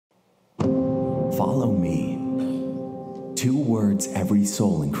Follow me. Two words every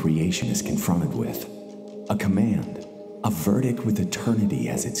soul in creation is confronted with. A command, a verdict with eternity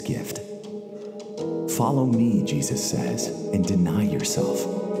as its gift. Follow me, Jesus says, and deny yourself.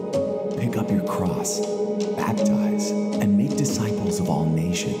 Pick up your cross, baptize, and make disciples of all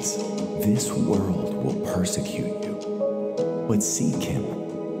nations. This world will persecute you. But seek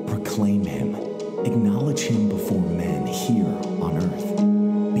him, proclaim him, acknowledge him before men here on earth.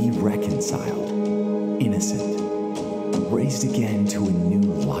 Be reconciled, innocent, raised again to a new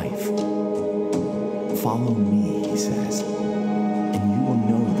life. Follow me, he says, and you will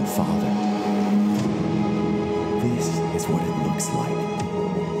know the Father. This is what it looks like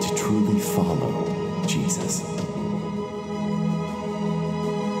to truly follow Jesus.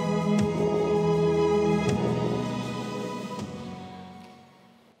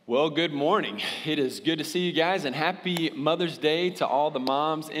 Well, good morning. It is good to see you guys, and happy Mother's Day to all the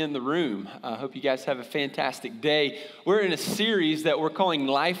moms in the room. I hope you guys have a fantastic day. We're in a series that we're calling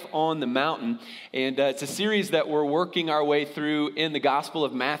Life on the Mountain, and it's a series that we're working our way through in the Gospel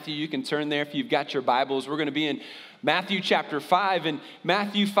of Matthew. You can turn there if you've got your Bibles. We're going to be in Matthew chapter 5, and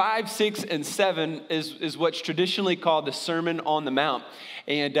Matthew 5, 6, and 7 is what's traditionally called the Sermon on the Mount.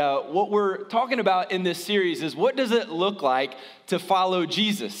 And what we're talking about in this series is, what does it look like to follow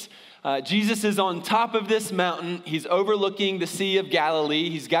Jesus? Jesus is on top of this mountain. He's overlooking the Sea of Galilee.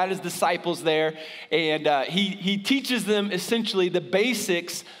 He's got his disciples there, and he teaches them essentially the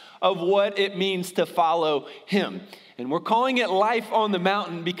basics of what it means to follow him. And we're calling it Life on the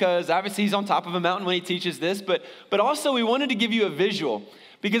Mountain because obviously he's on top of a mountain when he teaches this, but also we wanted to give you a visual,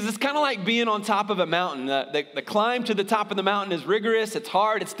 because it's kind of like being on top of a mountain. The climb to the top of the mountain is rigorous, it's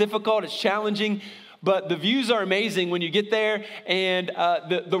hard, it's difficult, it's challenging, but the views are amazing when you get there, and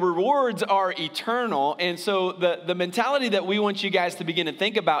the rewards are eternal. And so the mentality that we want you guys to begin to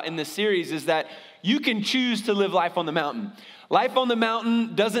think about in this series is that you can choose to live life on the mountain. Life on the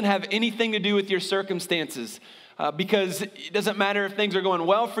mountain doesn't have anything to do with your circumstances. Because it doesn't matter if things are going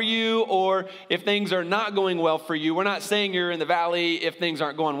well for you or if things are not going well for you. We're not saying you're in the valley if things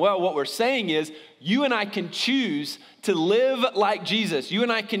aren't going well. What we're saying is you and I can choose to live like Jesus. You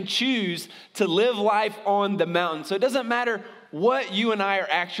and I can choose to live life on the mountain. So it doesn't matter what you and I are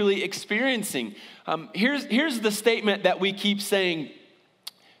actually experiencing. Here's the statement that we keep saying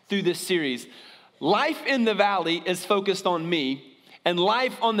through this series. Life in the valley is focused on me, and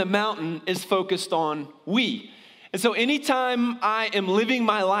life on the mountain is focused on we. And so anytime I am living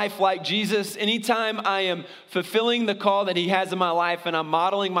my life like Jesus, anytime I am fulfilling the call that he has in my life and I'm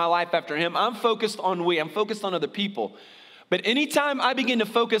modeling my life after him, I'm focused on we, I'm focused on other people. But anytime I begin to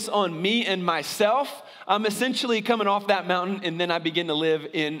focus on me and myself, I'm essentially coming off that mountain, and then I begin to live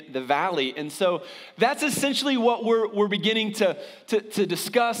in the valley. And so that's essentially what we're beginning to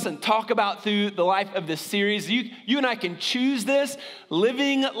discuss and talk about through the life of this series. You and I can choose this.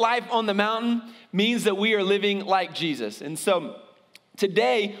 Living life on the mountain means that we are living like Jesus. And so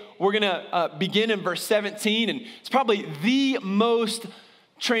today we're going to begin in verse 17, and it's probably the most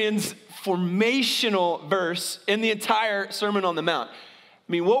transformational verse in the entire Sermon on the Mount. I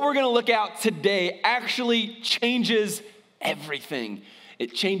mean, what we're going to look at today actually changes everything.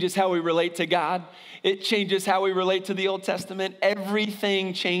 It changes how we relate to God. It changes how we relate to the Old Testament.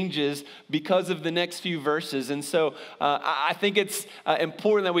 Everything changes because of the next few verses. And so I think it's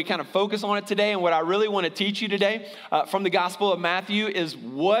important that we kind of focus on it today. And what I really want to teach you today from the Gospel of Matthew is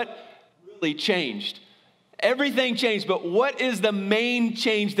what really changed. Everything changed, but what is the main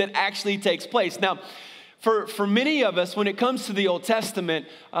change that actually takes place? Now, for many of us, when it comes to the Old Testament,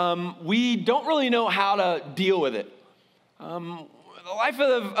 we don't really know how to deal with it. The life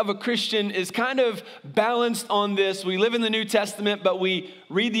of a Christian is kind of balanced on this. We live in the New Testament, but we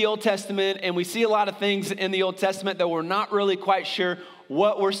read the Old Testament, and we see a lot of things in the Old Testament that we're not really quite sure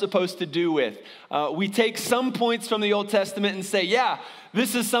what we're supposed to do with. We take some points from the Old Testament and say, yeah,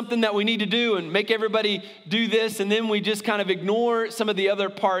 this is something that we need to do, and make everybody do this, and then we just kind of ignore some of the other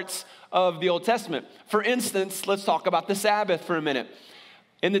parts of the Old Testament. For instance, let's talk about the Sabbath for a minute.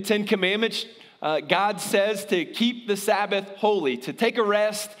 In the Ten Commandments, God says to keep the Sabbath holy, to take a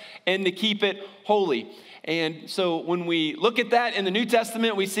rest and to keep it holy. And so when we look at that in the New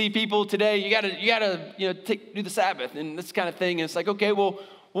Testament, we see people today, you gotta do the Sabbath and this kind of thing. And it's like, okay, well,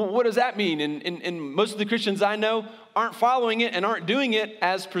 what does that mean? And most of the Christians I know aren't following it and aren't doing it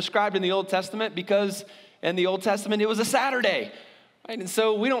as prescribed in the Old Testament, because in the Old Testament it was a Saturday. Right? And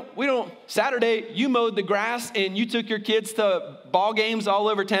so we don't, Saturday, you mowed the grass and you took your kids to ball games all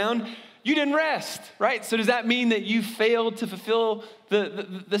over town. You didn't rest, right? So does that mean that you failed to fulfill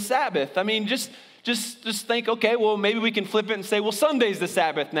the Sabbath? I mean, just think, okay, well, maybe we can flip it and say, well, Sunday's the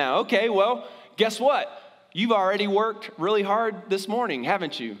Sabbath now. Okay, well, guess what? You've already worked really hard this morning,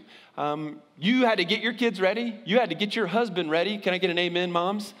 haven't you? You had to get your kids ready. You had to get your husband ready. Can I get an amen,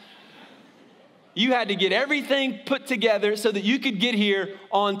 moms? You had to get everything put together so that you could get here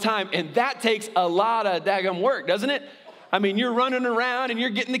on time. And that takes a lot of daggum work, doesn't it? I mean, you're running around and you're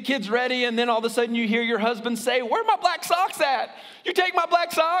getting the kids ready, and then all of a sudden you hear your husband say, "Where are my black socks at? You take my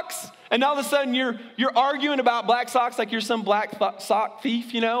black socks?" And all of a sudden you're arguing about black socks like you're some black sock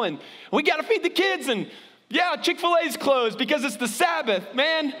thief, and we got to feed the kids. And yeah, Chick-fil-A's closed because it's the Sabbath.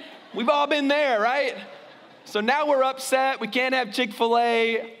 Man, we've all been there, right? So now we're upset. We can't have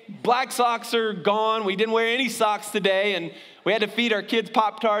Chick-fil-A. Black socks are gone. We didn't wear any socks today, and we had to feed our kids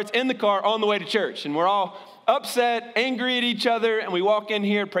Pop-Tarts in the car on the way to church. And we're all upset, angry at each other, and we walk in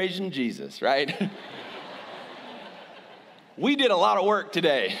here praising Jesus, right? We did a lot of work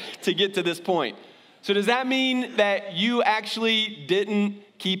today to get to this point. So does that mean that you actually didn't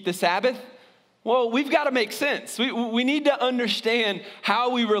keep the Sabbath? Well, we've got to make sense. We need to understand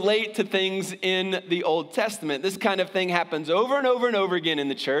how we relate to things in the Old Testament. This kind of thing happens over and over and over again in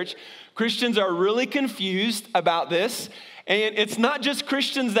the church. Christians are really confused about this, and it's not just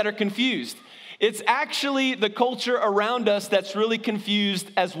Christians that are confused. It's actually the culture around us that's really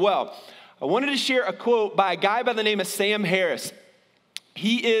confused as well. I wanted to share a quote by a guy by the name of Sam Harris.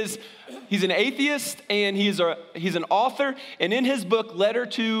 He's an atheist, and he's an author. And in his book, Letter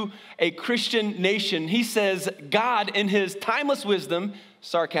to a Christian Nation, he says, God, in his timeless wisdom,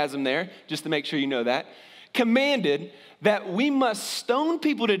 sarcasm there, just to make sure you know that, commanded that we must stone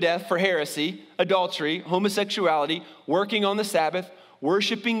people to death for heresy, adultery, homosexuality, working on the Sabbath,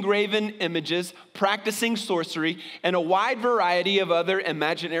 worshiping graven images, practicing sorcery, and a wide variety of other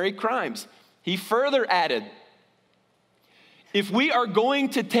imaginary crimes. He further added, if we are going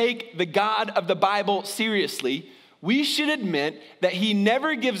to take the God of the Bible seriously, we should admit that he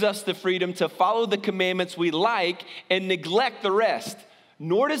never gives us the freedom to follow the commandments we like and neglect the rest,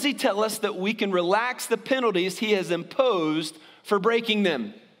 nor does he tell us that we can relax the penalties he has imposed for breaking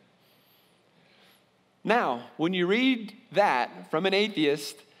them. Now, when you read that from an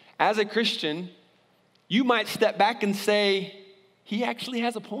atheist, as a Christian, you might step back and say, he actually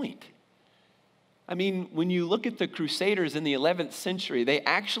has a point. I mean, when you look at the Crusaders in the 11th century, they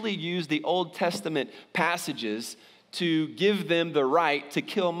actually used the Old Testament passages to give them the right to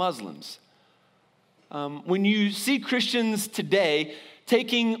kill Muslims. When you see Christians today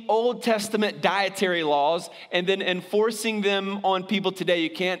taking Old Testament dietary laws and then enforcing them on people today, you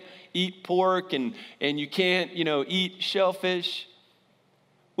can't eat pork and you can't, eat shellfish.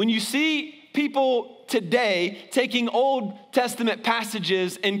 When you see people today taking Old Testament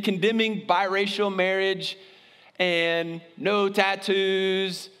passages and condemning biracial marriage and no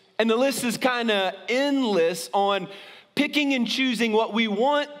tattoos, and the list is kind of endless on picking and choosing what we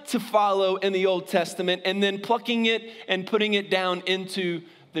want to follow in the Old Testament and then plucking it and putting it down into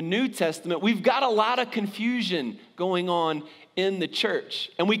the New Testament, we've got a lot of confusion going on in the church.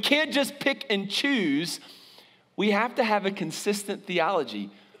 And we can't just pick and choose. We have to have a consistent theology.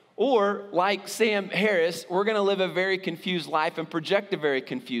 Or, like Sam Harris, we're going to live a very confused life and project a very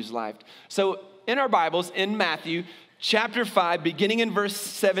confused life. So in our Bibles, in Matthew chapter 5, beginning in verse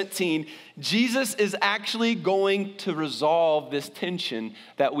 17, Jesus is actually going to resolve this tension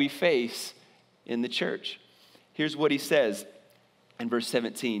that we face in the church. Here's what he says in verse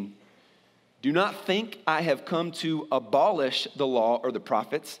 17. Do not think I have come to abolish the law or the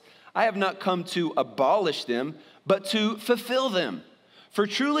prophets. I have not come to abolish them, but to fulfill them. For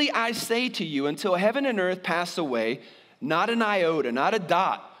truly I say to you, until heaven and earth pass away, not an iota, not a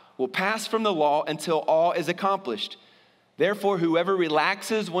dot will pass from the law until all is accomplished. Therefore, whoever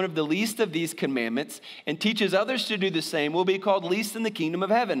relaxes one of the least of these commandments and teaches others to do the same will be called least in the kingdom of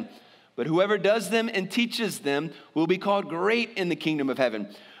heaven. But whoever does them and teaches them will be called great in the kingdom of heaven.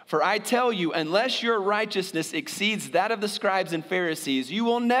 For I tell you, unless your righteousness exceeds that of the scribes and Pharisees, you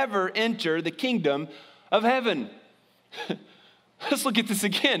will never enter the kingdom of heaven. Let's look at this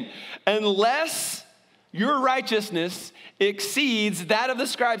again. Unless your righteousness exceeds that of the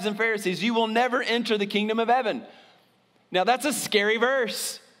scribes and Pharisees, you will never enter the kingdom of heaven. Now, that's a scary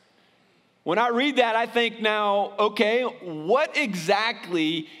verse. When I read that, I think now, okay, what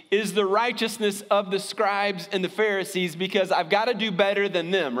exactly is the righteousness of the scribes and the Pharisees? Because I've got to do better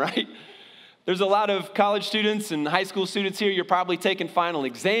than them, right? There's a lot of college students and high school students here. You're probably taking final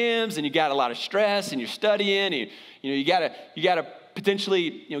exams, and you got a lot of stress, and you're studying. And, you gotta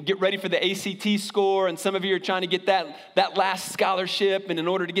potentially get ready for the ACT score. And some of you are trying to get that last scholarship. And in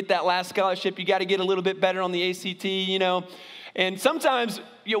order to get that last scholarship, you got to get a little bit better on the ACT. And sometimes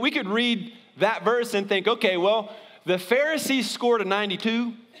we could read that verse and think, okay, well, the Pharisees scored a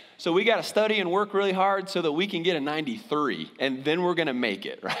 92, so we got to study and work really hard so that we can get a 93, and then we're going to make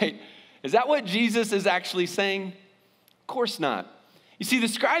it, right? Is that what Jesus is actually saying? Of course not. You see, the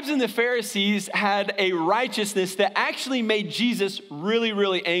scribes and the Pharisees had a righteousness that actually made Jesus really,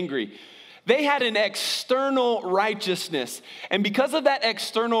 really angry. They had an external righteousness. And because of that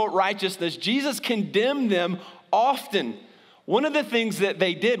external righteousness, Jesus condemned them often. One of the things that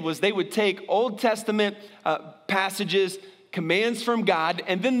they did was they would take Old Testament passages, commands from God,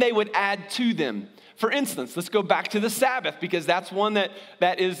 and then they would add to them. For instance, let's go back to the Sabbath, because that's one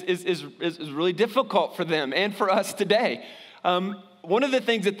that is really difficult for them and for us today. One of the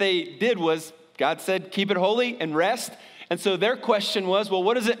things that they did was God said, keep it holy and rest. And so their question was, well,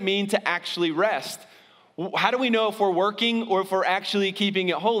 what does it mean to actually rest? How do we know if we're working or if we're actually keeping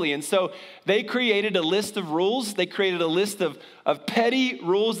it holy? And so they created a list of rules. They created a list of petty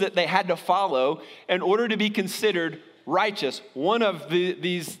rules that they had to follow in order to be considered righteous. One of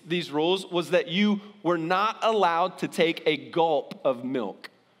these rules was that you were not allowed to take a gulp of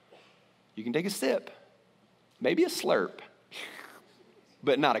milk. You can take a sip, maybe a slurp,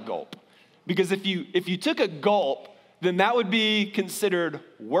 but not a gulp. Because if you took a gulp, then that would be considered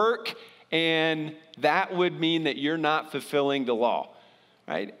work, and that would mean that you're not fulfilling the law,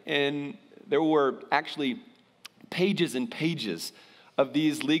 right? And there were actually pages and pages of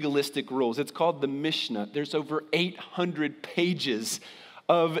these legalistic rules. It's called the Mishnah. There's over 800 pages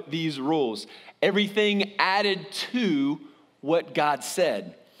of these rules. Everything added to what God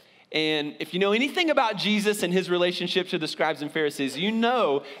said. And if you know anything about Jesus and his relationship to the scribes and Pharisees, you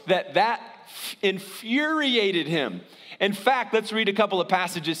know that infuriated him. In fact, let's read a couple of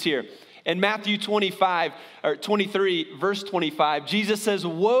passages here. In Matthew 23, verse 25, Jesus says,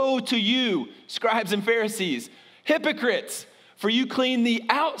 "Woe to you, scribes and Pharisees, hypocrites, for you clean the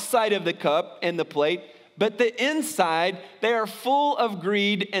outside of the cup and the plate, but the inside, they are full of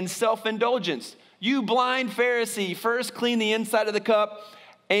greed and self-indulgence. You blind Pharisee, first clean the inside of the cup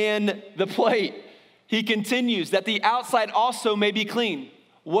and the plate." He continues, "that the outside also may be clean.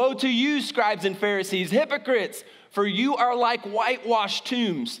 Woe to you, scribes and Pharisees, hypocrites, for you are like whitewashed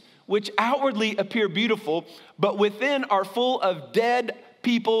tombs, which outwardly appear beautiful, but within are full of dead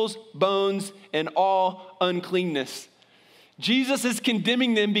people's bones and all uncleanness." Jesus is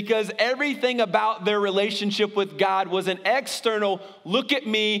condemning them because everything about their relationship with God was an external, look at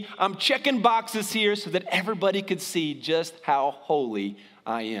me, I'm checking boxes here so that everybody could see just how holy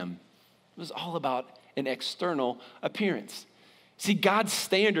I am. It was all about an external appearance. See, God's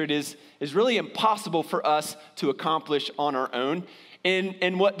standard is really impossible for us to accomplish on our own.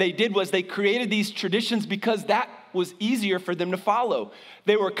 And what they did was they created these traditions because that was easier for them to follow.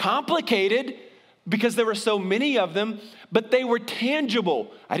 They were complicated because there were so many of them, but they were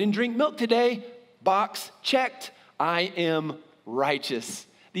tangible. I didn't drink milk today. Box checked. I am righteous.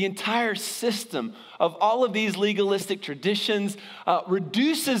 The entire system of all of these legalistic traditions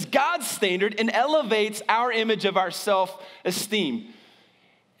reduces God's standard and elevates our image of our self-esteem.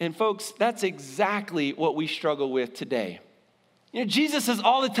 And folks, that's exactly what we struggle with today. You know, Jesus is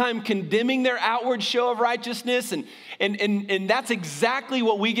all the time condemning their outward show of righteousness, and that's exactly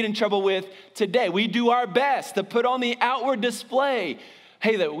what we get in trouble with today. We do our best to put on the outward display.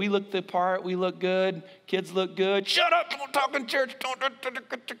 Hey, that we look the part, we look good, kids look good. Shut up, don't talk in church.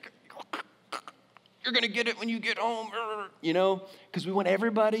 You're going to get it when you get home, you know, because we want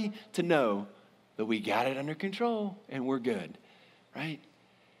everybody to know that we got it under control and we're good, right?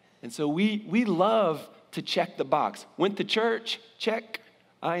 And so we love to check the box. Went to church, check.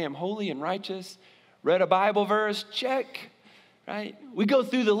 I am holy and righteous. Read a Bible verse, check, right? We go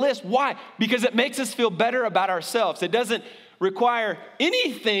through the list. Why? Because it makes us feel better about ourselves. It doesn't require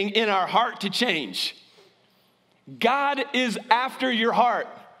anything in our heart to change. God is after your heart.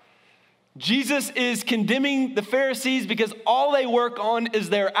 Jesus is condemning the Pharisees because all they work on is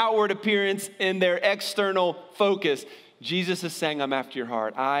their outward appearance and their external focus. Jesus is saying, I'm after your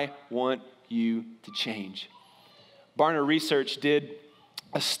heart. I want you to change. Barna Research did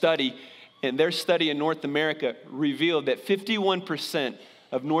a study, and their study in North America revealed that 51%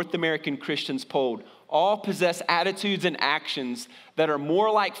 of North American Christians polled all possess attitudes and actions that are more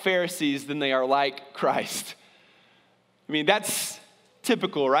like Pharisees than they are like Christ. I mean, that's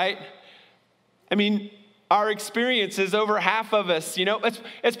typical, right? I mean, our experience is over half of us, you know,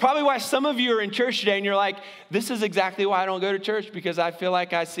 it's probably why some of you are in church today and you're like, this is exactly why I don't go to church, because I feel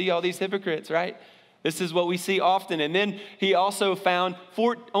like I see all these hypocrites, right? This is what we see often. And then he also found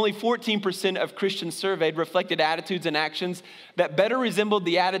only 14% of Christians surveyed reflected attitudes and actions that better resembled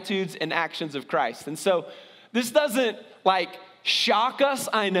the attitudes and actions of Christ. And so this doesn't like shock us,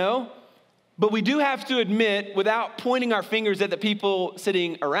 I know, But we do have to admit, without pointing our fingers at the people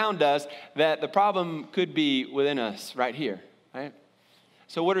sitting around us, that the problem could be within us right here, right?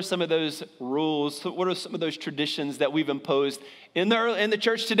 So what are some of those rules? What are some of those traditions that we've imposed in the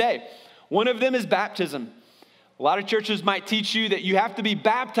church today? One of them is baptism. A lot of churches might teach you that you have to be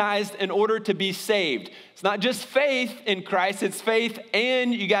baptized in order to be saved. It's not just faith in Christ, it's faith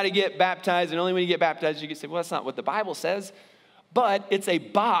and you got to get baptized. And only when you get baptized, you can say, well, that's not what the Bible says. But it's a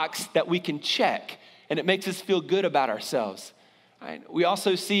box that we can check, and it makes us feel good about ourselves. Right? We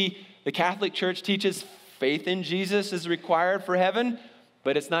also see the Catholic Church teaches faith in Jesus is required for heaven,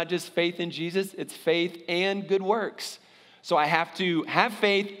 but it's not just faith in Jesus, it's faith and good works. So I have to have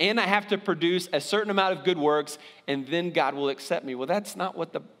faith and I have to produce a certain amount of good works, and then God will accept me. Well, that's not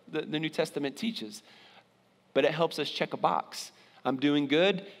what the New Testament teaches, but it helps us check a box. I'm doing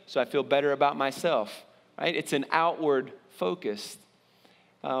good, so I feel better about myself, right? It's an outward focus.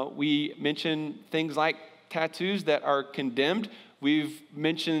 We mention things like tattoos that are condemned. We've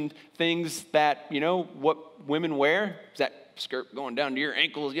mentioned things that, what women wear. Is that skirt going down to your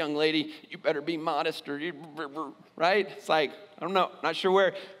ankles, young lady? You better be modest, right? It's like, I don't know, not sure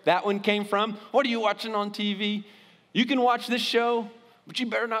where that one came from. What are you watching on TV? You can watch this show, but you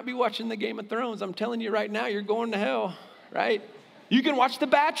better not be watching the Game of Thrones. I'm telling you right now, you're going to hell, right? You can watch The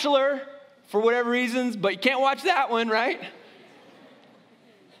Bachelor for whatever reasons, but you can't watch that one, right?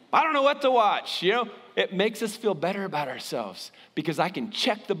 I don't know what to watch, It makes us feel better about ourselves because I can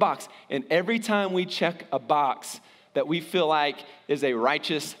check the box. And every time we check a box that we feel like is a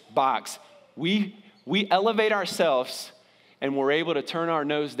righteous box, we elevate ourselves and we're able to turn our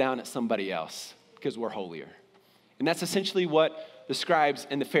nose down at somebody else because we're holier. And that's essentially what the scribes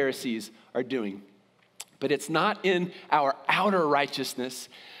and the Pharisees are doing. But it's not in our outer righteousness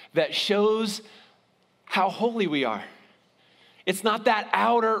that shows how holy we are. It's not that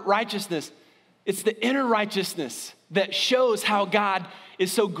outer righteousness. It's the inner righteousness that shows how God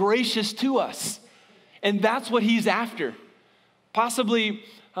is so gracious to us. And that's what he's after. Possibly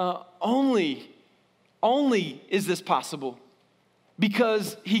only is this possible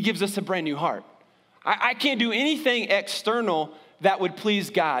because he gives us a brand new heart. I can't do anything external that would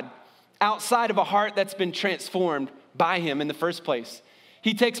please God outside of a heart that's been transformed by him in the first place.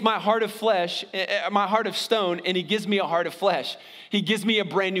 He takes my heart of flesh, my heart of stone, and he gives me a heart of flesh. He gives me a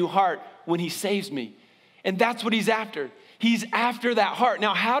brand new heart when he saves me. And that's what he's after. He's after that heart.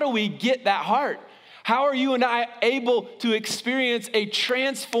 Now, how do we get that heart? How are you and I able to experience a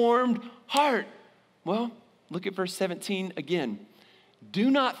transformed heart? Well, look at verse 17 again. Do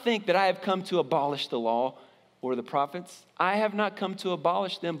not think that I have come to abolish the law or the prophets. I have not come to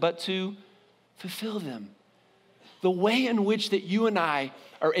abolish them, but to fulfill them. The way in which that you and I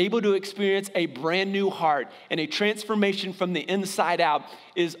are able to experience a brand new heart and a transformation from the inside out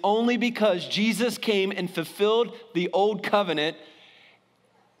is only because Jesus came and fulfilled the old covenant,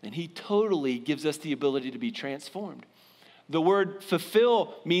 and he totally gives us the ability to be transformed. The word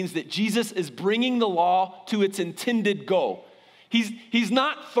fulfill means that Jesus is bringing the law to its intended goal. He's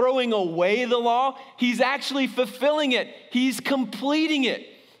not throwing away the law. He's actually fulfilling it. He's completing it.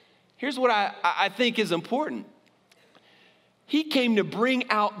 Here's what I think is important. He came to bring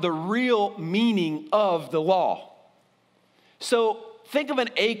out the real meaning of the law. So think of an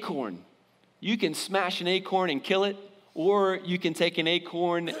acorn. You can smash an acorn and kill it, or you can take an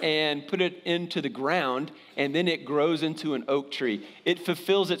acorn and put it into the ground, and then it grows into an oak tree. It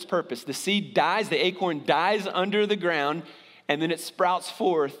fulfills its purpose. The seed dies, the acorn dies under the ground, and then it sprouts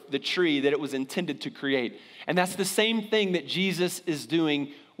forth the tree that it was intended to create. And that's the same thing that Jesus is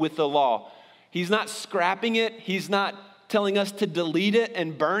doing with the law. He's not scrapping it. He's not telling us to delete it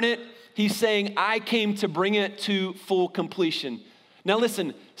and burn it. He's saying, I came to bring it to full completion. Now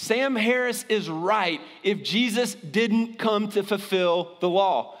listen, Sam Harris is right if Jesus didn't come to fulfill the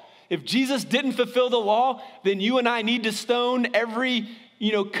law. If Jesus didn't fulfill the law, then you and I need to stone every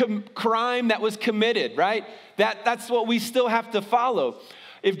crime that was committed, right? That's what we still have to follow.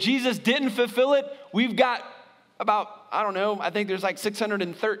 If Jesus didn't fulfill it, we've got about, I think there's like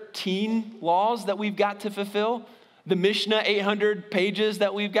 613 laws that we've got to fulfill. The Mishnah, 800 pages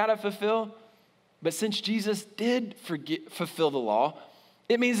that we've got to fulfill. But since Jesus did fulfill the law,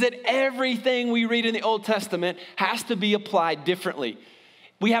 it means that everything we read in the Old Testament has to be applied differently.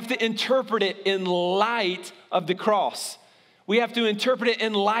 We have to interpret it in light of the cross. We have to interpret it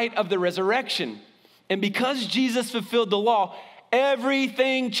in light of the resurrection. And because Jesus fulfilled the law,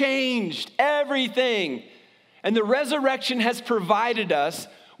 everything changed, everything. And the resurrection has provided us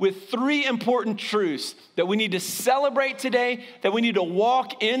with three important truths that we need to celebrate today, that we need to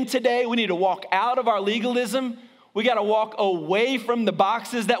walk in today. We need to walk out of our legalism. We got to walk away from the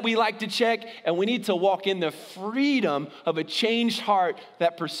boxes that we like to check, and we need to walk in the freedom of a changed heart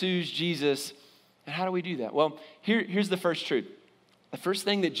that pursues Jesus. And how do we do that? Well, here's the first truth. The first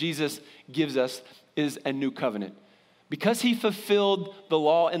thing that Jesus gives us is a new covenant. Because he fulfilled the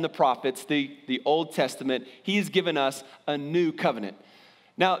law and the prophets, the Old Testament, he has given us a new covenant.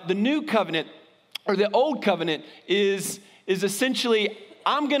 Now, the new covenant, or the old covenant, is essentially,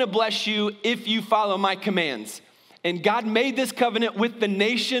 I'm going to bless you if you follow my commands. And God made this covenant with the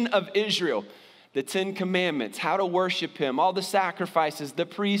nation of Israel. The 10 commandments, how to worship him, all the sacrifices, the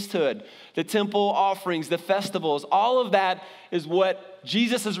priesthood, the temple offerings, the festivals, all of that is what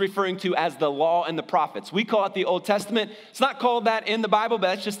Jesus is referring to as the law and the prophets. We call it the Old Testament. It's not called that in the Bible, but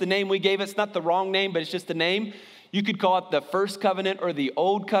that's just the name we gave it. It's not the wrong name, but it's just the name. You could call it the first covenant or the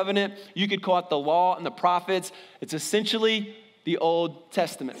old covenant. You could call it the law and the prophets. It's essentially the Old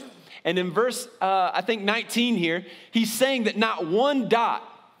Testament. And in verse, I think 19 here, he's saying that not one dot,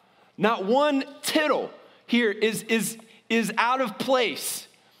 not one tittle here is out of place.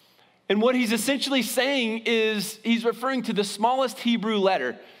 And what he's essentially saying is he's referring to the smallest Hebrew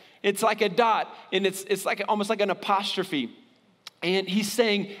letter. It's like a dot, and it's like almost like an apostrophe. And he's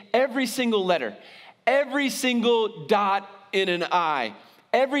saying every single letter, every single dot in an I,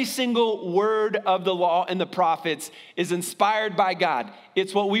 every single word of the law and the prophets is inspired by God.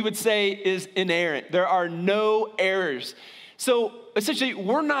 It's what we would say is inerrant. There are no errors. So essentially,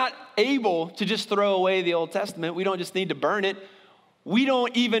 we're not able to just throw away the Old Testament. We don't just need to burn it. We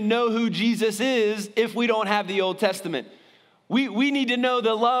don't even know who Jesus is if we don't have the Old Testament. We need to know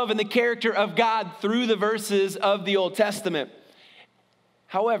the love and the character of God through the verses of the Old Testament.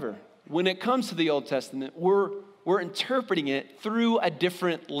 However, when it comes to the Old Testament, we're interpreting it through a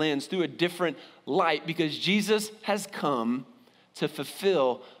different lens, through a different light, because Jesus has come to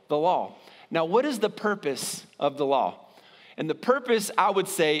fulfill the law. Now, what is the purpose of the law? And the purpose, I would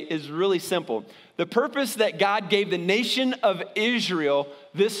say, is really simple. The purpose that God gave the nation of Israel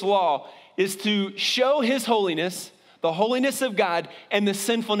this law is to show his holiness, the holiness of God, and the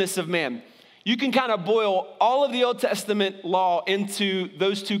sinfulness of man. You can kind of boil all of the Old Testament law into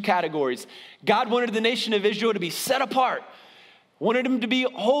those two categories. God wanted the nation of Israel to be set apart, wanted them to be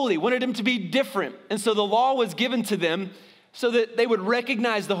holy, wanted them to be different. And so the law was given to them so that they would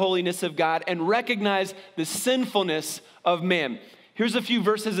recognize the holiness of God and recognize the sinfulness of man. Here's a few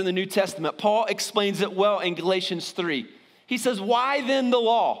verses in the New Testament. Paul explains it well in Galatians 3. He says, why then the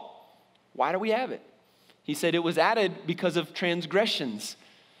law? Why do we have it? He said it was added because of transgressions.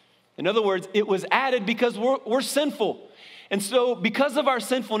 In other words, it was added because we're sinful. And so because of our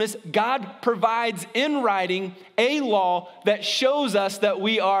sinfulness, God provides in writing a law that shows us that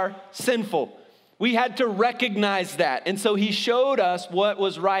we are sinful. We had to recognize that. And so he showed us what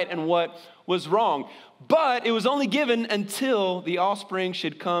was right and what was wrong. But it was only given until the offspring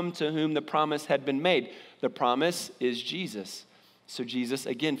should come to whom the promise had been made. The promise is Jesus. So Jesus,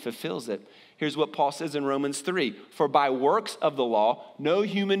 again, fulfills it. Here's what Paul says in Romans 3. For by works of the law, no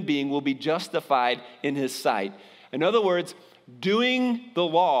human being will be justified in his sight. In other words, doing the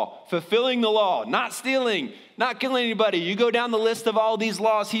law, fulfilling the law, not stealing, not killing anybody. You go down the list of all these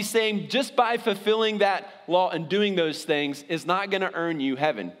laws. He's saying just by fulfilling that law and doing those things is not going to earn you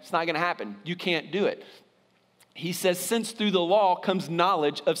heaven. It's not going to happen. You can't do it. He says, since through the law comes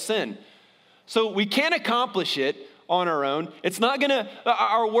knowledge of sin. So we can't accomplish it on our own. It's not going to,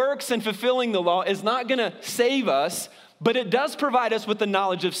 our works and fulfilling the law is not going to save us, but it does provide us with the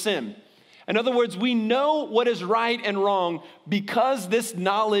knowledge of sin. In other words, we know what is right and wrong because this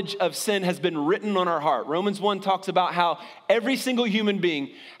knowledge of sin has been written on our heart. Romans 1 talks about how every single human being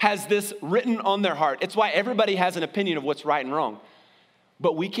has this written on their heart. It's why everybody has an opinion of what's right and wrong.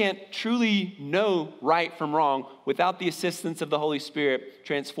 But we can't truly know right from wrong without the assistance of the Holy Spirit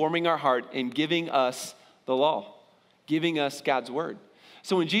transforming our heart and giving us the law, giving us God's word.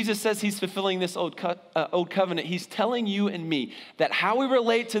 So when Jesus says he's fulfilling this old covenant, he's telling you and me that how we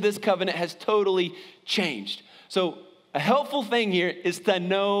relate to this covenant has totally changed. So a helpful thing here is to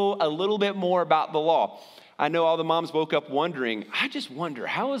know a little bit more about the law. I know all the moms woke up wondering, I just wonder,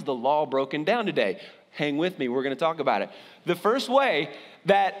 how is the law broken down today? Hang with me, we're going to talk about it. The first way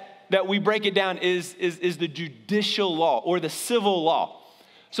that we break it down is the judicial law or the civil law.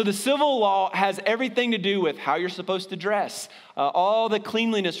 So the civil law has everything to do with how you're supposed to dress, all the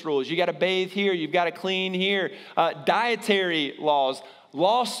cleanliness rules. You got to bathe here, you've got to clean here, dietary laws,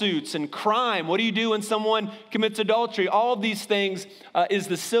 lawsuits and crime. What do you do when someone commits adultery? All of these things is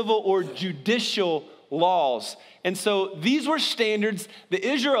the civil or judicial laws. And so these were standards the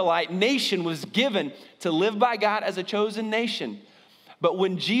Israelite nation was given to live by God as a chosen nation. But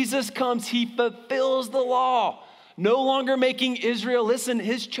when Jesus comes, he fulfills the law. no longer making Israel, listen,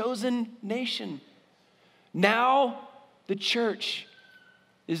 his chosen nation. Now the church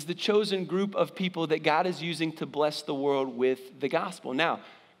is the chosen group of people that God is using to bless the world with the gospel. Now,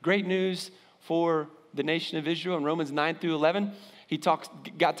 great news for the nation of Israel. In Romans 9 through 11,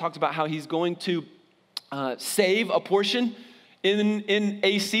 God talks about how he's going to save a portion in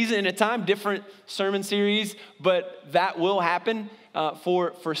a season, in a time, different sermon series, but that will happen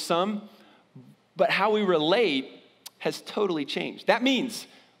for some. But how we relate has totally changed. That means,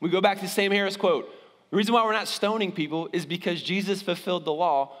 we go back to Sam Harris quote, the reason why we're not stoning people is because Jesus fulfilled the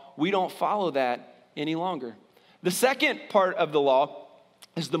law. We don't follow that any longer. The second part of the law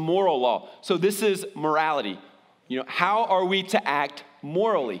is the moral law. So this is morality. How are we to act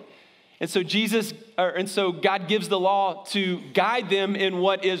morally? And so God gives the law to guide them in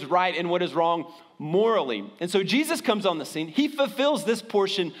what is right and what is wrong morally. And so Jesus comes on the scene. He fulfills this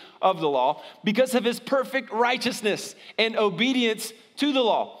portion of the law because of his perfect righteousness and obedience to the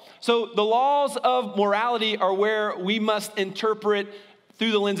law. So the laws of morality are where we must interpret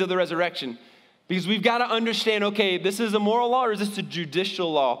through the lens of the resurrection. Because we've got to understand, okay, this is a moral law or is this a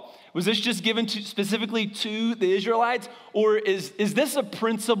judicial law? Was this just given specifically to the Israelites? Or is this a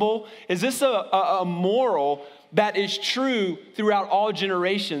principle? Is this a moral that is true throughout all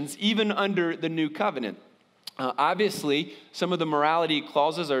generations, even under the new covenant? Obviously, some of the morality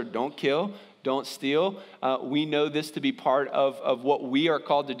clauses are don't kill, don't steal. We know this to be part of what we are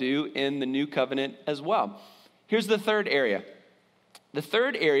called to do in the new covenant as well. Here's the third area. The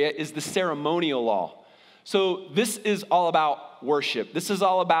third area is the ceremonial law. So this is all about worship. This is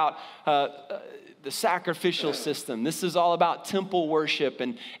all about the sacrificial system. This is all about temple worship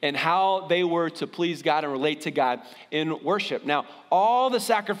and how they were to please God and relate to God in worship. Now, all the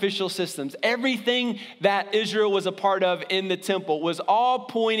sacrificial systems, everything that Israel was a part of in the temple was all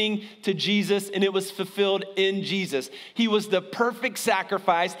pointing to Jesus, and it was fulfilled in Jesus. He was the perfect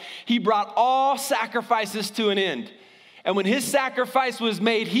sacrifice. He brought all sacrifices to an end. And when his sacrifice was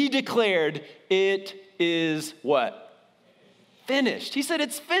made, he declared, it is what? Finished. He said,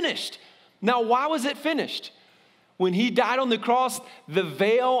 it's finished. Now, why was it finished? When he died on the cross, the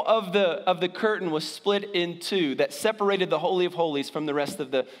veil of the curtain was split in two that separated the Holy of Holies from the rest of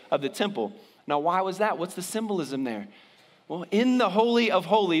the temple. Now, why was that? What's the symbolism there? Well, in the Holy of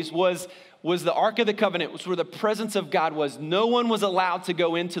Holies was the Ark of the Covenant, was where the presence of God was. No one was allowed to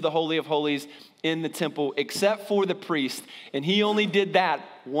go into the Holy of Holies in the temple except for the priest, and he only did that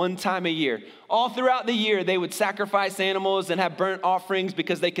one time a year. All throughout the year, they would sacrifice animals and have burnt offerings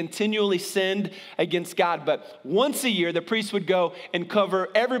because they continually sinned against God. But once a year, the priest would go and cover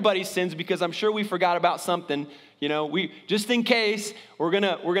everybody's sins because I'm sure we forgot about something. We just in case, we're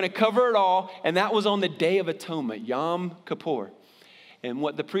gonna cover it all, and that was on the Day of Atonement, Yom Kippur. And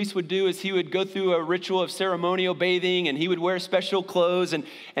what the priest would do is he would go through a ritual of ceremonial bathing, and he would wear special clothes, and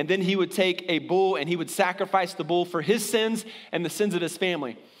then he would take a bull and he would sacrifice the bull for his sins and the sins of his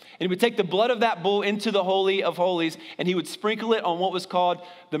family. And he would take the blood of that bull into the Holy of Holies, and he would sprinkle it on what was called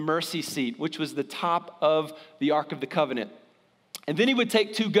the mercy seat, which was the top of the Ark of the Covenant. And then he would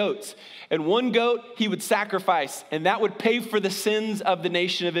take two goats, and one goat he would sacrifice, and that would pay for the sins of the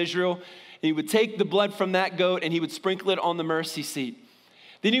nation of Israel. And he would take the blood from that goat, and he would sprinkle it on the mercy seat.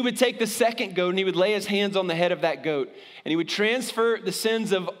 Then he would take the second goat and he would lay his hands on the head of that goat. And he would transfer the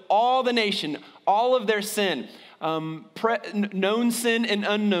sins of all the nation, all of their sin, known sin and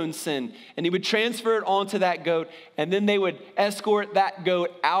unknown sin. And he would transfer it onto that goat. And then they would escort that goat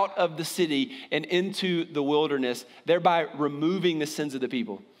out of the city and into the wilderness, thereby removing the sins of the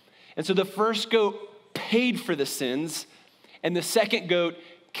people. And so the first goat paid for the sins, and the second goat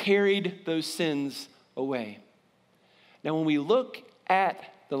carried those sins away. Now, when we look at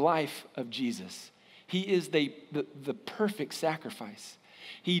the life of Jesus, he is the perfect sacrifice.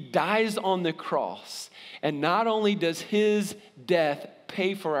 He dies on the cross, and not only does his death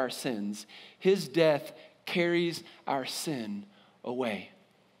pay for our sins, his death carries our sin away.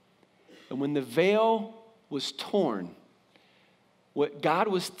 And when the veil was torn, what God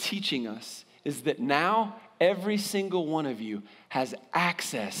was teaching us is that now every single one of you has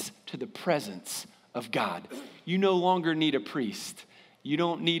access to the presence of God. You no longer need a priest. You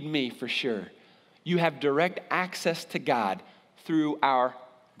don't need me for sure. You have direct access to God through our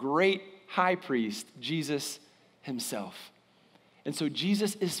great high priest, Jesus himself. And so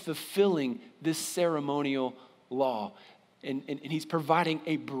Jesus is fulfilling this ceremonial law, and he's providing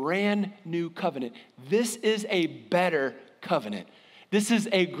a brand new covenant. This is a better covenant. This is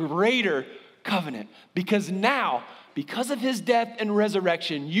a greater covenant. Because now, because of his death and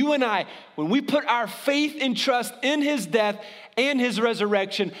resurrection, you and I, when we put our faith and trust in his death and his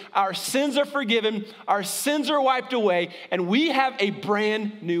resurrection, our sins are forgiven, our sins are wiped away, and we have a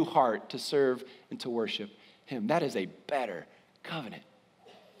brand new heart to serve and to worship him. That is a better covenant.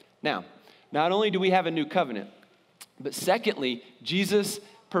 Now, not only do we have a new covenant, but secondly, Jesus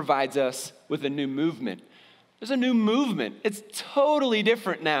provides us with a new movement. There's a new movement. It's totally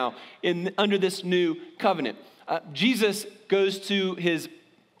different now under this new covenant. Jesus goes to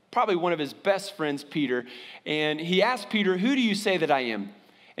probably one of his best friends, Peter, and he asks Peter, "Who do you say that I am?"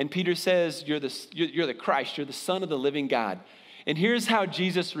 And Peter says, you're the Christ, you're the Son of the living God. And here's how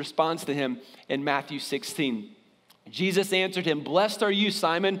Jesus responds to him in Matthew 16. Jesus answered him, "Blessed are you,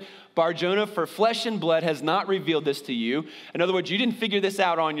 Simon Bar-Jonah, for flesh and blood has not revealed this to you." In other words, you didn't figure this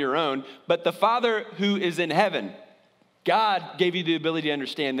out on your own, but the Father who is in heaven, God gave you the ability to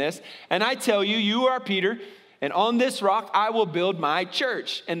understand this. "And I tell you, you are Peter, and on this rock I will build my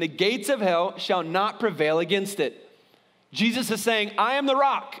church, and the gates of hell shall not prevail against it." Jesus is saying, I am the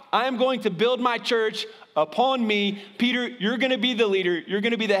rock. I am going to build my church upon me. Peter, you're going to be the leader. You're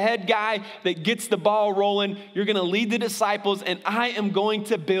going to be the head guy that gets the ball rolling. You're going to lead the disciples, and I am going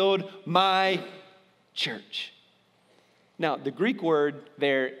to build my church. Now, the Greek word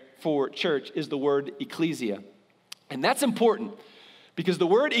there for church is the word ecclesia. And that's important because the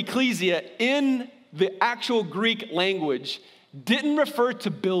word ecclesia in the actual Greek language didn't refer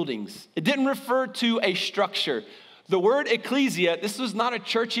to buildings. It didn't refer to a structure. The word ecclesia, this was not a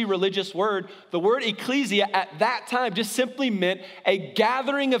churchy religious word. The word ecclesia at that time just simply meant a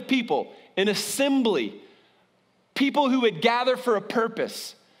gathering of people, an assembly, people who would gather for a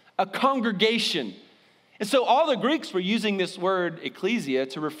purpose, a congregation. And so all the Greeks were using this word ecclesia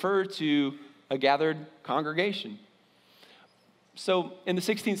to refer to a gathered congregation. So in the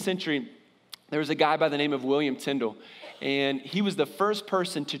 16th century, there was a guy by the name of William Tyndale, and he was the first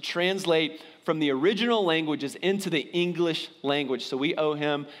person to translate from the original languages into the English language. So we owe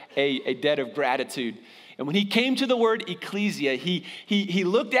him a debt of gratitude. And when he came to the word ecclesia, he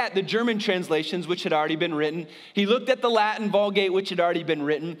looked at the German translations, which had already been written. He looked at the Latin Vulgate, which had already been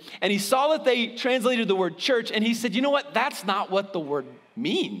written. And he saw that they translated the word church, and he said, you know what? That's not what the word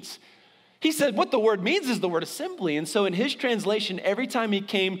means. He said, what the word means is the word assembly. And so in his translation, every time he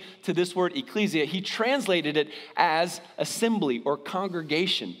came to this word ecclesia, he translated it as assembly or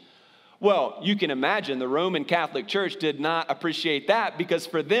congregation. Well, you can imagine the Roman Catholic Church did not appreciate that because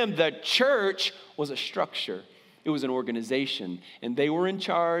for them, the church was a structure. It was an organization, and they were in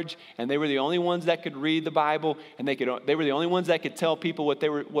charge, and they were the only ones that could read the Bible, and they were the only ones that could tell people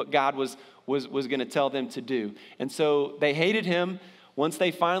what God was going to tell them to do. And so they hated him. Once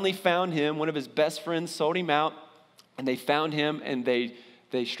they finally found him, one of his best friends sold him out, and they found him, and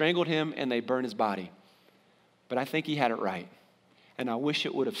they strangled him, and they burned his body. But I think he had it right. And I wish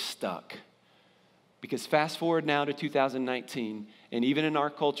it would have stuck. Because fast forward now to 2019, and even in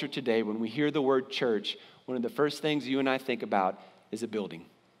our culture today, when we hear the word church, one of the first things you and I think about is a building,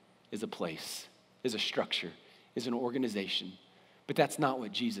 is a place, is a structure, is an organization. But that's not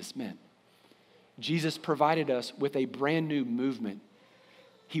what Jesus meant. Jesus provided us with a brand new movement.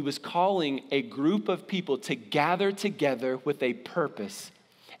 He was calling a group of people to gather together with a purpose.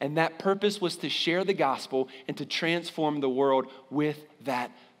 And that purpose was to share the gospel and to transform the world with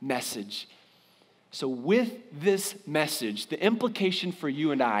that message. So with this message, the implication for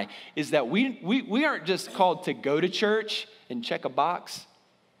you and I is that we aren't just called to go to church and check a box.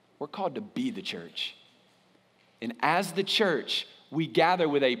 We're called to be the church. And as the church, we gather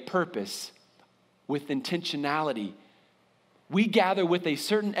with a purpose, with intentionality. We gather with a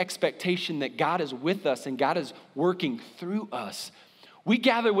certain expectation that God is with us and God is working through us. We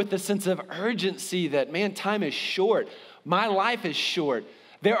gather with a sense of urgency that, man, time is short. My life is short.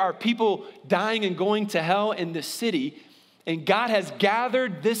 There are people dying and going to hell in this city, and God has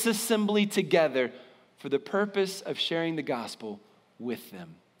gathered this assembly together for the purpose of sharing the gospel with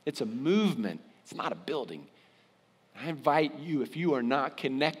them. It's a movement. It's not a building. I invite you, if you are not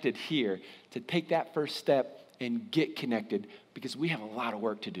connected here, to take that first step and get connected because we have a lot of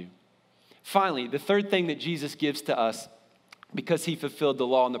work to do. Finally, the third thing that Jesus gives to us because he fulfilled the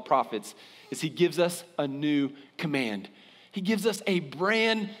law and the prophets is he gives us a new command. He gives us a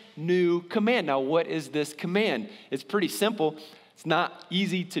brand new command. Now, what is this command? It's pretty simple. It's not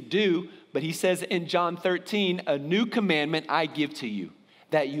easy to do, but he says in John 13, a new commandment I give to you,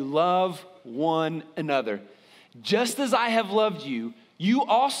 that you love one another. Just as I have loved you, you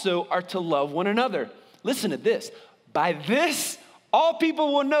also are to love one another. Listen to this. By this, all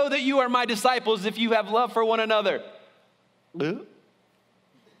people will know that you are my disciples if you have love for one another.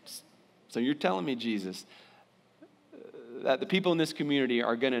 So you're telling me, Jesus, that the people in this community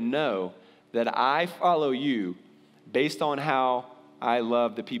are going to know that I follow you based on how I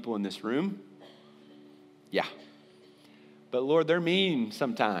love the people in this room? Yeah. But Lord, they're mean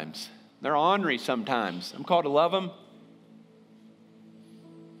sometimes. They're ornery sometimes. I'm called to love them.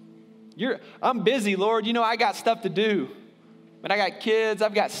 I'm busy, Lord. You know, I got stuff to do. But I got kids,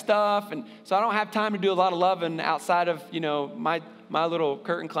 I've got stuff, and so I don't have time to do a lot of loving outside of, my little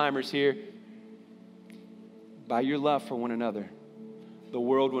curtain climbers here. By your love for one another, the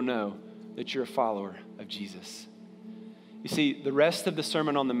world will know that you're a follower of Jesus. You see, the rest of the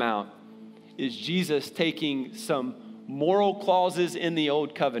Sermon on the Mount is Jesus taking some moral clauses in the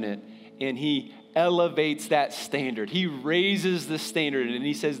Old Covenant, and he elevates that standard. He raises the standard, and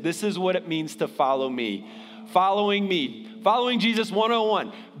he says, this is what it means to follow me. Following me. Following Jesus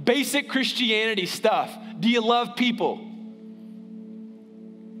 101. Basic Christianity stuff. Do you love people?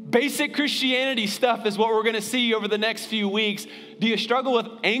 Basic Christianity stuff is what we're going to see over the next few weeks. Do you struggle with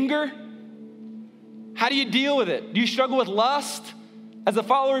anger? How do you deal with it? Do you struggle with lust? As a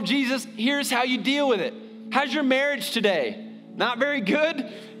follower of Jesus, here's how you deal with it. How's your marriage today? Not very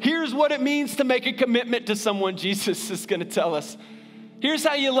good? Here's what it means to make a commitment to someone, Jesus is going to tell us. Here's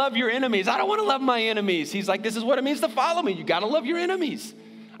how you love your enemies. I don't want to love my enemies. He's like, this is what it means to follow me. You got to love your enemies.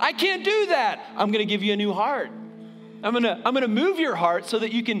 I can't do that. I'm going to give you a new heart. I'm going to move your heart so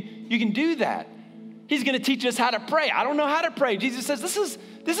that you can do that. He's going to teach us how to pray. I don't know how to pray. Jesus says, this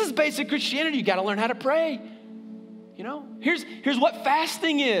is basic Christianity. You got to learn how to pray. Here's what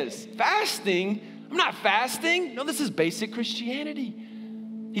fasting is. Fasting, I'm not fasting. No, this is basic Christianity.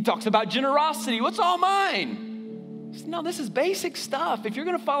 He talks about generosity. What's all mine? No, this is basic stuff. If you're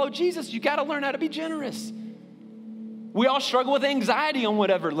going to follow Jesus, you got to learn how to be generous. We all struggle with anxiety on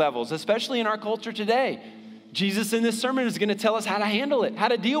whatever levels, especially in our culture today. Jesus in this sermon is going to tell us how to handle it, how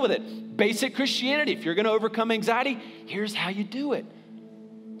to deal with it. Basic Christianity. If you're going to overcome anxiety, here's how you do it.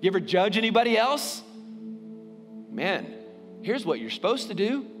 You ever judge anybody else? Man, here's what you're supposed to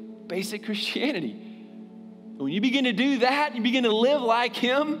do. Basic Christianity. When you begin to do that, you begin to live like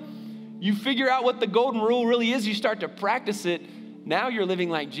him, you figure out what the golden rule really is, you start to practice it. Now you're living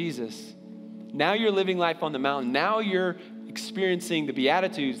like Jesus. Now you're living life on the mountain. Now you're experiencing the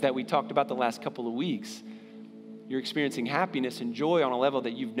Beatitudes that we talked about the last couple of weeks. You're experiencing happiness and joy on a level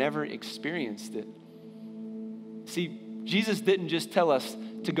that you've never experienced it. See, Jesus didn't just tell us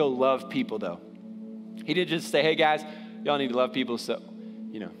to go love people, though. He didn't just say, hey, guys, y'all need to love people, so,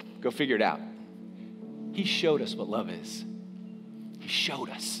 go figure it out. He showed us what love is. He showed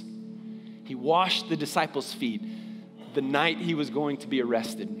us. He washed the disciples' feet the night he was going to be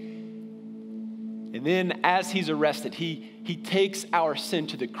arrested. And then as he's arrested, he takes our sin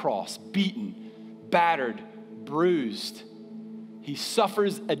to the cross, beaten, battered, bruised. He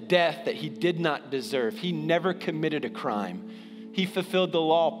suffers a death that he did not deserve. He never committed a crime. He fulfilled the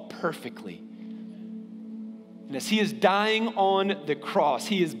law perfectly. And as he is dying on the cross,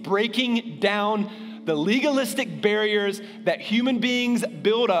 he is breaking down the legalistic barriers that human beings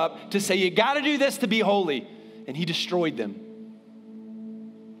build up to say, you got to do this to be holy. And he destroyed them.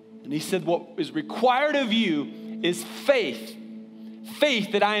 And he said, what is required of you is faith.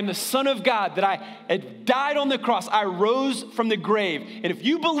 Faith that I am the Son of God, that I had died on the cross. I rose from the grave. And if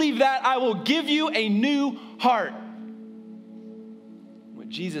you believe that, I will give you a new heart. What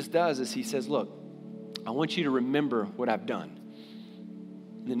Jesus does is he says, look, I want you to remember what I've done.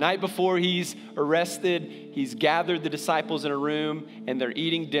 The night before he's arrested, he's gathered the disciples in a room and they're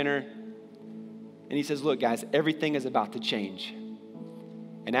eating dinner. And he says, look, guys, everything is about to change.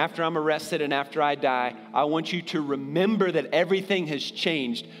 And after I'm arrested and after I die, I want you to remember that everything has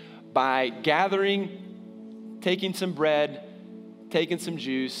changed by gathering, taking some bread, taking some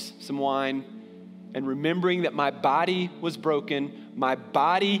juice, some wine, and remembering that my body was broken. My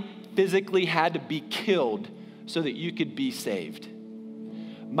body physically had to be killed so that you could be saved.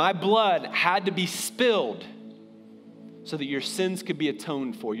 My blood had to be spilled so that your sins could be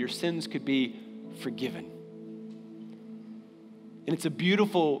atoned for, your sins could be forgiven. And it's a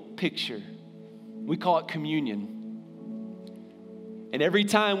beautiful picture. We call it communion. And every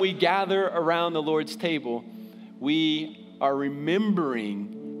time we gather around the Lord's table, we are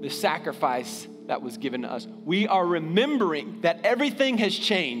remembering the sacrifice that was given to us. We are remembering that everything has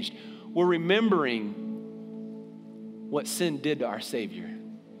changed. We're remembering what sin did to our Savior.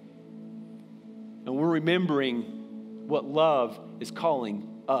 And we're remembering what love is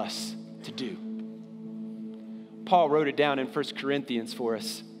calling us to do. Paul wrote it down in 1 Corinthians for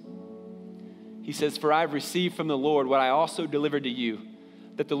us. He says, for I've received from the Lord what I also delivered to you,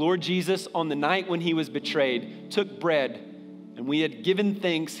 that the Lord Jesus, on the night when he was betrayed, took bread, And we had given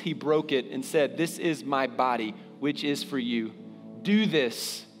thanks, he broke it and said, "This is my body, which is for you. Do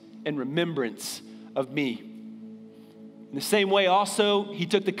this in remembrance of me." In the same way also, he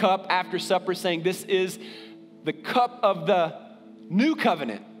took the cup after supper, saying, "This is the cup of the new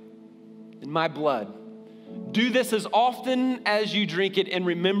covenant in my blood. Do this as often as you drink it in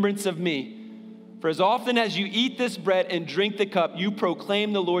remembrance of me. For as often as you eat this bread and drink the cup, you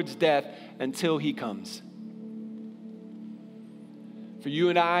proclaim the Lord's death until he comes." For you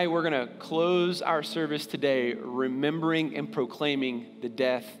and I, we're going to close our service today remembering and proclaiming the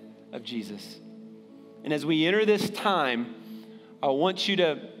death of Jesus. And as we enter this time, I want you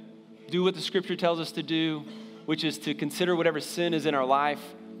to do what the scripture tells us to do, which is to consider whatever sin is in our life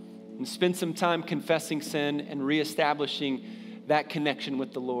and spend some time confessing sin and reestablishing that connection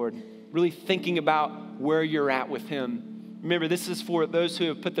with the Lord. Really thinking about where you're at with him. Remember, this is for those who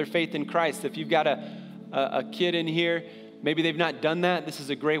have put their faith in Christ. If you've got a kid in here, maybe they've not done that, this is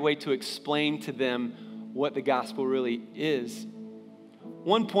a great way to explain to them what the gospel really is.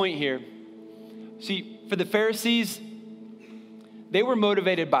 One point here. See, for the Pharisees, they were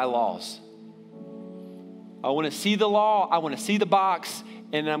motivated by laws. I want to see the law, I want to see the box,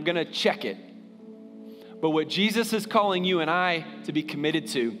 and I'm going to check it. But what Jesus is calling you and I to be committed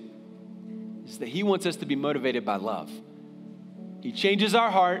to is that he wants us to be motivated by love. He changes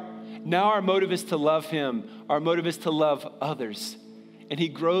our heart. Now our motive is to love him. Our motive is to love others. And he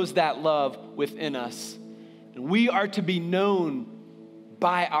grows that love within us. And we are to be known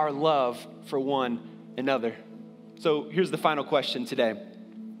by our love for one another. So here's the final question today.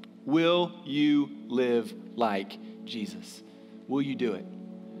 Will you live like Jesus? Will you do it?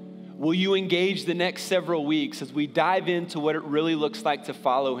 Will you engage the next several weeks as we dive into what it really looks like to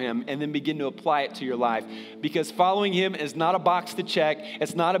follow him and then begin to apply it to your life? Because following him is not a box to check.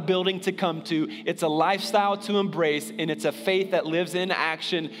 It's not a building to come to. It's a lifestyle to embrace, and it's a faith that lives in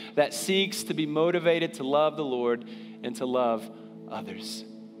action that seeks to be motivated to love the Lord and to love others.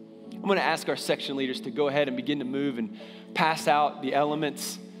 I'm going to ask our section leaders to go ahead and begin to move and pass out the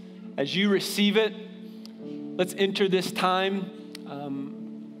elements. As you receive it, let's enter this time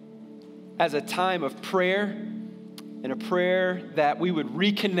as a time of prayer, and a prayer that we would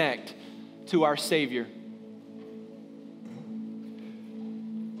reconnect to our Savior.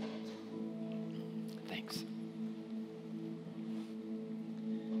 Thanks.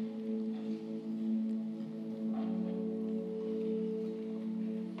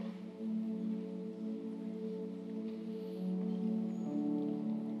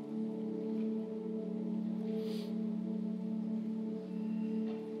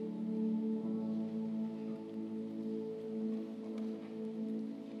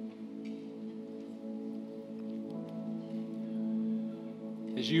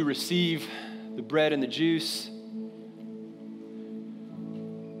 As you receive the bread and the juice,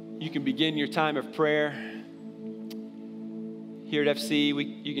 you can begin your time of prayer. Here at FC,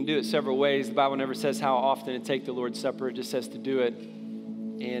 you can do it several ways. The Bible never says how often to take the Lord's Supper. It just says to do it.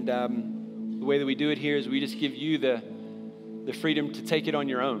 And the way that we do it here is we just give you the freedom to take it on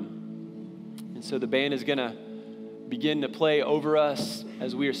your own. And so the band is going to begin to play over us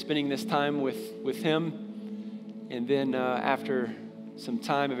as we are spending this time with him. And then after some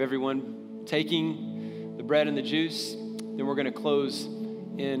time of everyone taking the bread and the juice, then we're going to close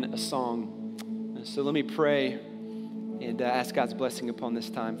in a song. And so let me pray and ask God's blessing upon this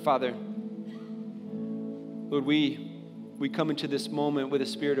time. Father, Lord, we come into this moment with a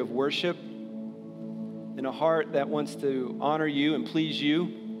spirit of worship and a heart that wants to honor you and please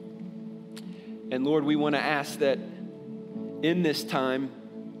you. And Lord, we want to ask that in this time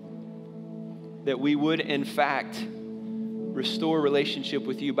that we would in fact restore relationship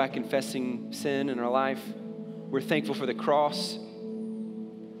with you by confessing sin in our life. We're thankful for the cross.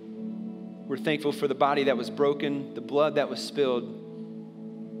 We're thankful for the body that was broken, the blood that was spilled,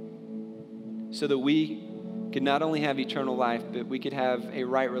 so that we could not only have eternal life, but we could have a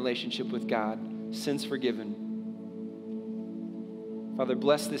right relationship with God, sins forgiven. Father,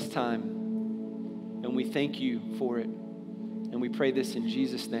 bless this time, and we thank you for it. And we pray this in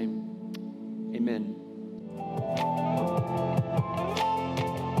Jesus' name. Amen.